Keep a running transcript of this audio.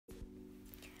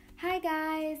Hi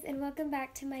guys, and welcome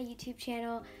back to my YouTube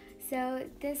channel. So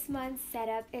this month's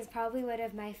setup is probably one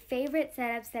of my favorite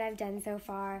setups that I've done so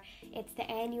far. It's the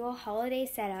annual holiday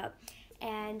setup,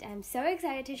 and I'm so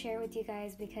excited to share it with you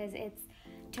guys because it's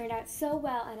turned out so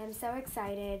well and I'm so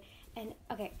excited. And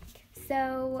okay,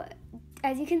 so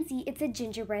as you can see, it's a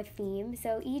gingerbread theme.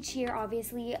 So each year,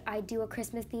 obviously, I do a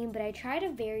Christmas theme, but I try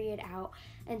to vary it out.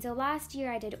 And so last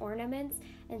year I did ornaments,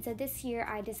 and so this year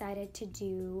I decided to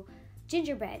do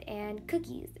gingerbread and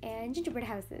cookies and gingerbread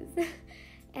houses.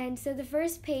 And so the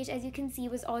first page, as you can see,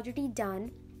 was already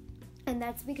done, and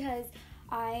that's because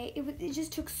it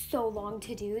just took so long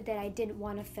to do that I didn't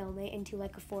want to film it into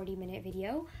like a 40-minute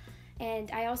video. And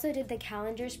I also did the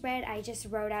calendar spread. I just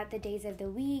wrote out the days of the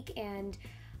week and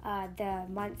the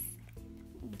month's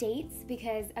dates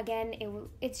because, again,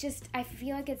 it's just, I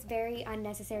feel like it's very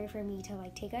unnecessary for me to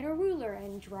like take out a ruler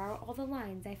and draw all the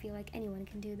lines. I feel like anyone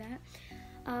can do that.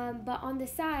 But on the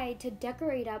side, to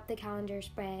decorate up the calendar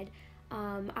spread,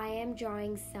 I am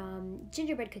drawing some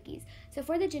gingerbread cookies. So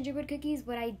for the gingerbread cookies,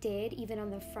 what I did, even on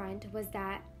the front, was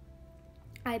that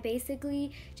I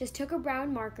basically just took a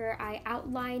brown marker, I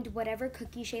outlined whatever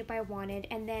cookie shape I wanted,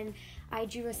 and then I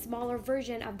drew a smaller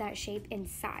version of that shape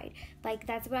inside. Like,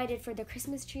 that's what I did for the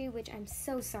Christmas tree, which I'm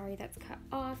so sorry that's cut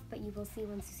off, but you will see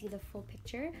once you see the full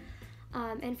picture.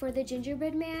 And for the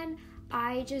gingerbread man,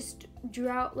 I just drew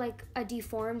out like a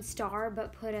deformed star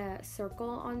but put a circle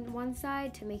on one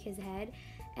side to make his head,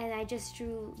 and I just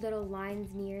drew little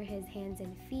lines near his hands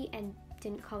and feet and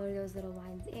didn't color those little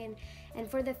lines in. And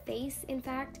for the face, in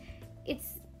fact,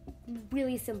 it's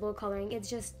really simple coloring. It's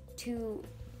just two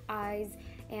eyes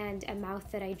and a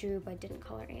mouth that I drew but didn't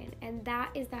color in. And that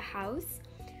is the house.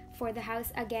 For the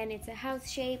house, again, it's a house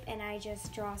shape, and I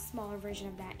just draw a smaller version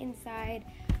of that inside,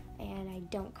 and I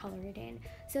don't color it in.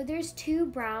 So there's two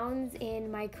browns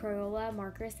in my Crayola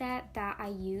marker set that I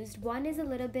used. One is a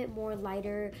little bit more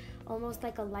lighter, almost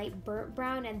like a light burnt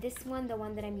brown, and this one, the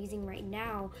one that I'm using right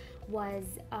now, was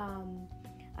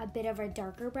a bit of a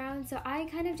darker brown. So I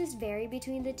kind of just vary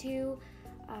between the two.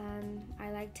 I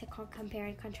like to compare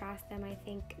and contrast them. I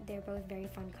think they're both very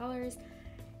fun colors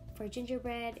for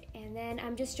gingerbread. And then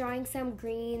I'm just drawing some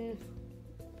green,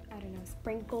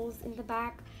 sprinkles in the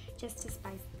back just to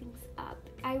spice things up.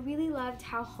 I really loved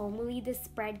how homely this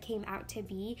spread came out to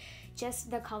be.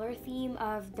 Just the color theme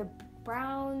of the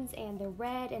browns and the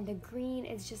red and the green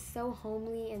is just so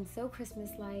homely and so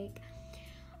Christmas-like.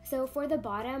 So for the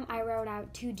bottom, I wrote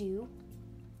out "to do"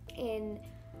 in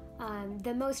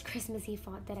the most Christmassy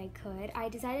font that I could. I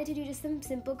decided to do just some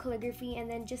simple calligraphy and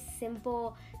then just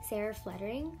simple serif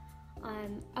lettering.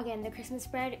 Again, the Christmas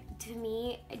spread, to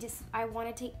me, I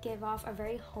wanted to give off a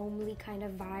very homely kind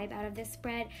of vibe out of this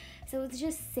spread. So it's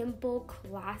just simple,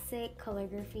 classic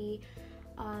calligraphy.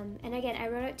 And again, I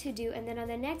wrote out "to do," and then on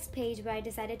the next page, what I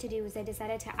decided to do was I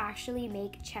decided to actually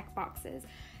make check boxes.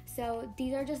 So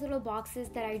these are just little boxes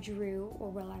that I drew, or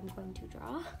well, I'm going to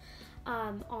draw,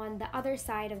 on the other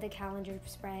side of the calendar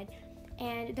spread.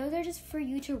 And those are just for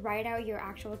you to write out your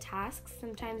actual tasks.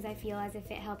 Sometimes I feel as if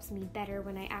it helps me better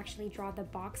when I actually draw the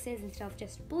boxes instead of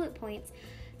just bullet points,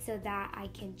 so that I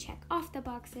can check off the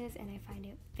boxes, and I find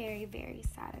it very, very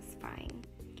satisfying.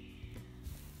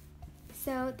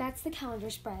 So that's the calendar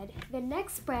spread. The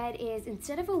next spread is,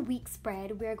 instead of a week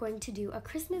spread, we're going to do a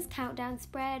Christmas countdown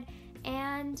spread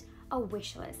and a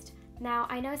wish list. Now,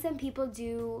 I know some people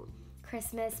do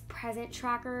Christmas present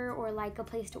tracker, or like a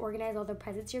place to organize all the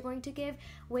presents you're going to give,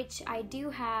 which I do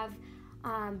have,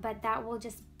 but that will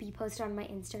just be posted on my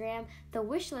Instagram. The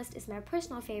wish list is my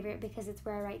personal favorite because it's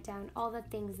where I write down all the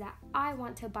things that I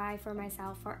want to buy for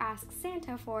myself or ask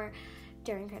Santa for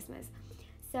during Christmas.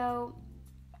 So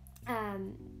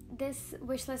this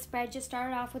wish list spread just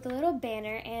started off with a little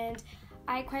banner, and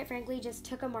I quite frankly just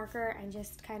took a marker and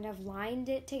just kind of lined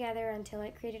it together until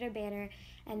it created a banner,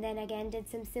 and then again did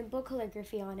some simple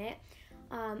calligraphy on it.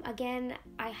 Again,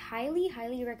 I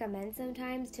highly recommend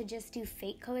sometimes to just do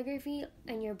fake calligraphy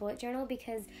in your bullet journal,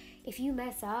 because if you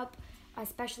mess up,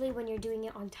 especially when you're doing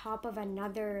it on top of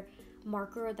another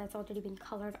marker that's already been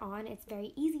colored on, it's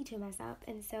very easy to mess up,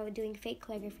 and so doing fake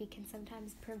calligraphy can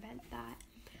sometimes prevent that.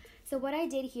 So what I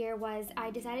did here was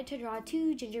I decided to draw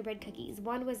two gingerbread cookies.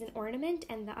 One was an ornament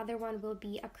and the other one will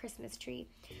be a Christmas tree.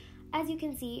 As you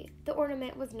can see, the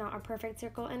ornament was not a perfect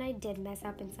circle, and I did mess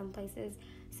up in some places.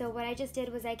 So what I just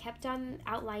did was I kept on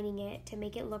outlining it to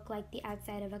make it look like the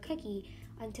outside of a cookie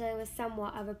until it was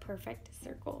somewhat of a perfect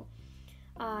circle.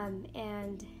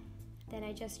 And then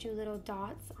I just drew little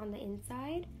dots on the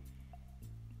inside,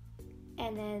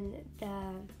 and then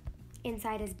the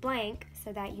inside is blank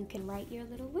so that you can write your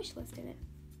little wish list in it.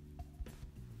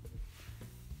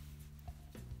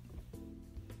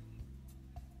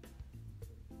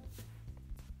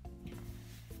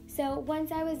 So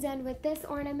once I was done with this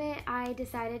ornament, I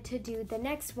decided to do the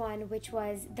next one, which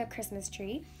was the Christmas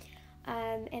tree.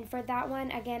 And for that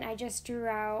one, again, I just drew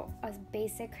out a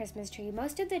basic Christmas tree.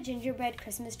 Most of the gingerbread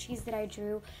Christmas trees that I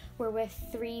drew were with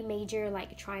 3 major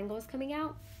like triangles coming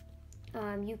out.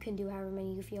 You can do however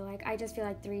many you feel like. I just feel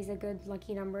like 3 is a good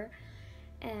lucky number.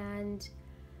 And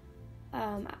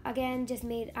again, just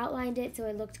outlined it so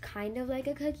it looked kind of like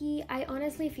a cookie. I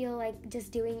honestly feel like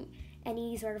just doing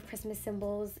any sort of Christmas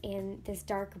symbols in this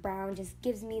dark brown just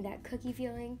gives me that cookie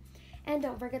feeling. And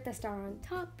don't forget the star on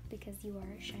top, because you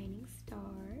are a shining star.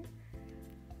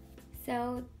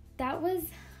 So that was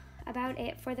about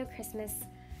it for the Christmas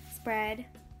spread,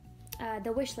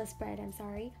 the wish list spread, I'm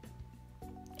sorry.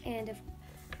 And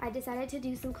I decided to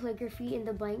do some calligraphy in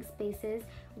the blank spaces,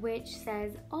 which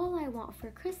says, all I want for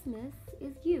Christmas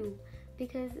is you,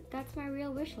 because that's my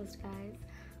real wish list, guys.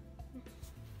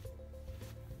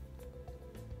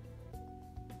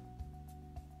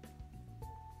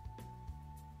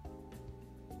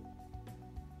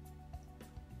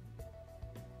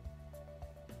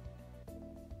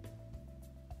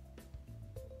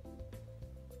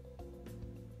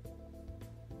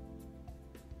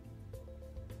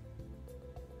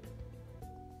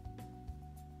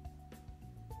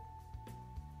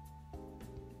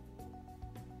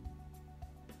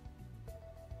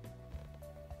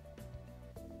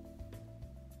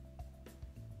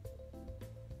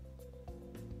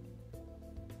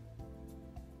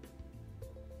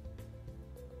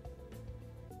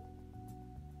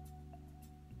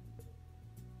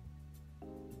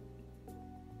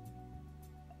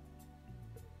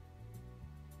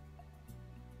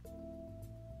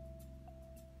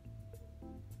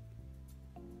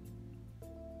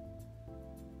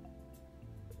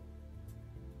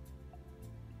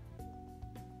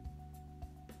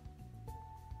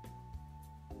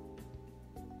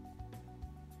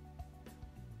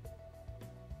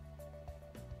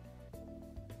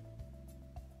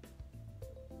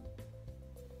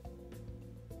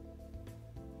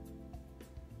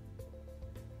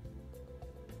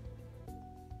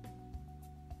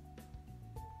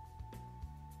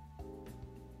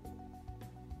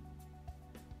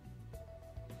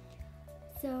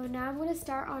 So now I'm going to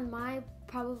start on my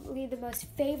probably the most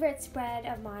favorite spread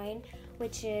of mine,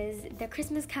 which is the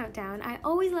Christmas countdown. I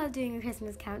always love doing a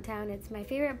Christmas countdown. It's my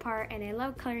favorite part, and I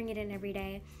love coloring it in every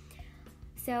day.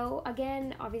 So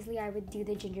again, obviously I would do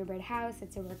the gingerbread house.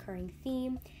 It's a recurring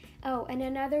theme. Oh, and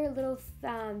another little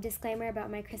disclaimer about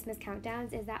my Christmas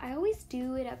countdowns is that I always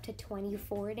do it up to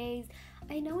 24 days.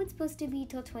 I know it's supposed to be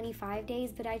till 25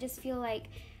 days, but I just feel like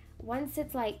once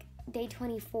it's like day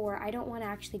 24, I don't want to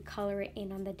actually color it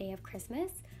in on the day of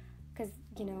Christmas, because,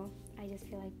 you know, I just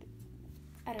feel like,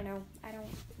 I don't know,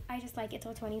 I just like it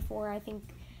till 24. I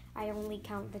think I only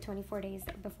count the 24 days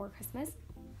before Christmas.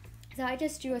 So I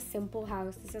just drew a simple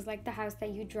house. This is like the house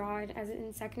that you draw as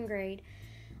in second grade,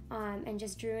 and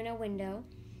just drew in a window.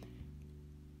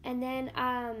 And then,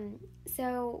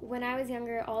 so when I was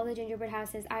younger, all the gingerbread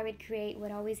houses I would create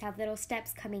would always have little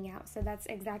steps coming out. So that's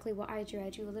exactly what I drew. I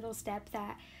drew a little step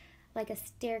that, like a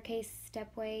staircase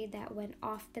stepway that went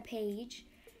off the page,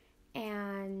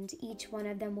 and each one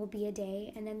of them will be a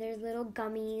day. And then there's little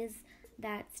gummies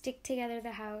that stick together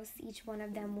the house. Each one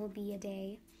of them will be a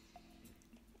day.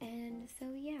 And so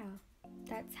yeah,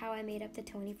 that's how I made up the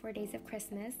 24 days of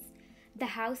Christmas. The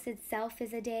house itself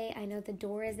is a day. I know the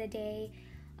door is a day.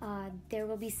 There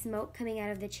will be smoke coming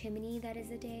out of the chimney. That is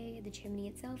a day. The chimney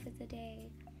itself is a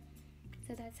day.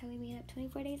 So that's how we made up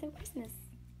 24 days of Christmas.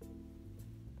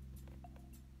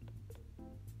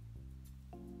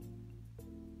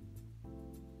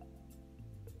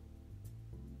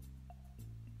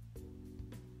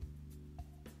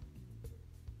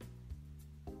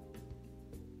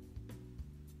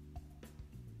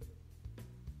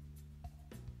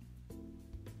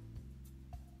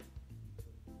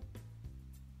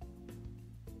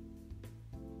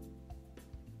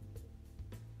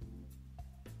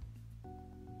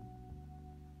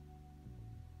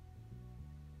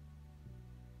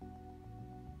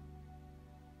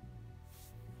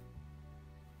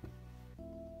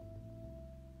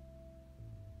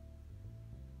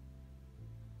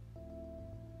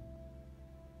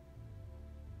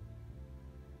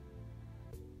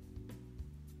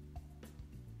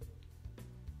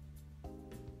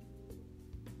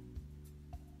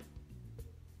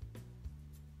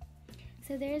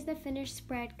 So there's the finished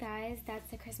spread, guys. That's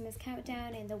the Christmas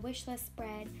countdown and the wish list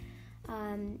spread.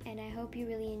 And I hope you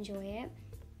really enjoy it.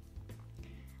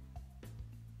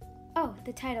 Oh,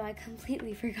 the title. I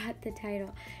completely forgot the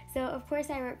title. So, of course,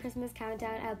 I wrote Christmas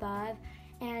countdown above.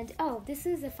 And oh, this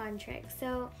is a fun trick.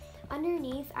 So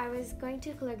underneath I was going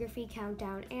to calligraphy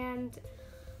countdown, and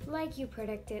like you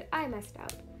predicted, I messed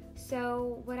up.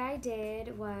 So what I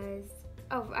did was,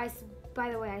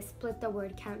 by the way, I split the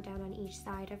word countdown on each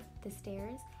side of the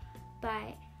stairs.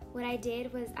 But what I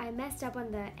did was I messed up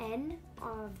on the N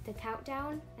of the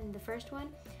countdown and the first one.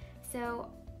 So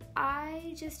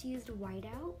I just used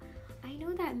whiteout. I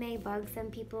know that may bug some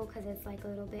people because it's like a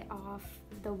little bit off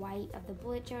the white of the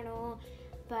bullet journal.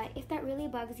 But if that really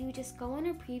bugs you, just go on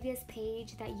a previous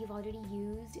page that you've already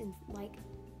used in like,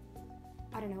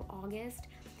 I don't know, August,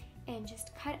 and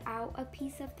just cut out a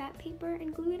piece of that paper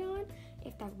and glue it on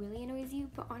if that really annoys you.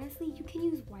 But honestly, you can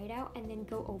use whiteout and then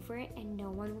go over it and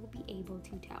no one will be able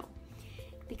to tell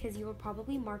because you will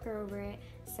probably marker over it.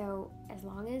 So as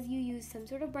long as you use some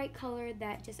sort of bright color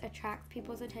that just attracts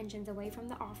people's attentions away from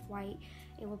the off-white,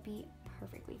 it will be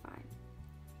perfectly fine.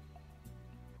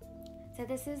 So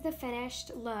this is the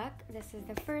finished look. This is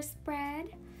the first spread,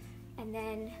 and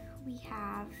then we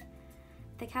have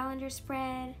the calendar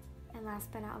spread, and last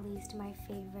but not least, my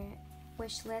favorite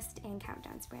wish list and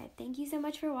countdown spread. Thank you so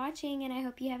much for watching, and I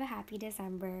hope you have a happy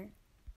December.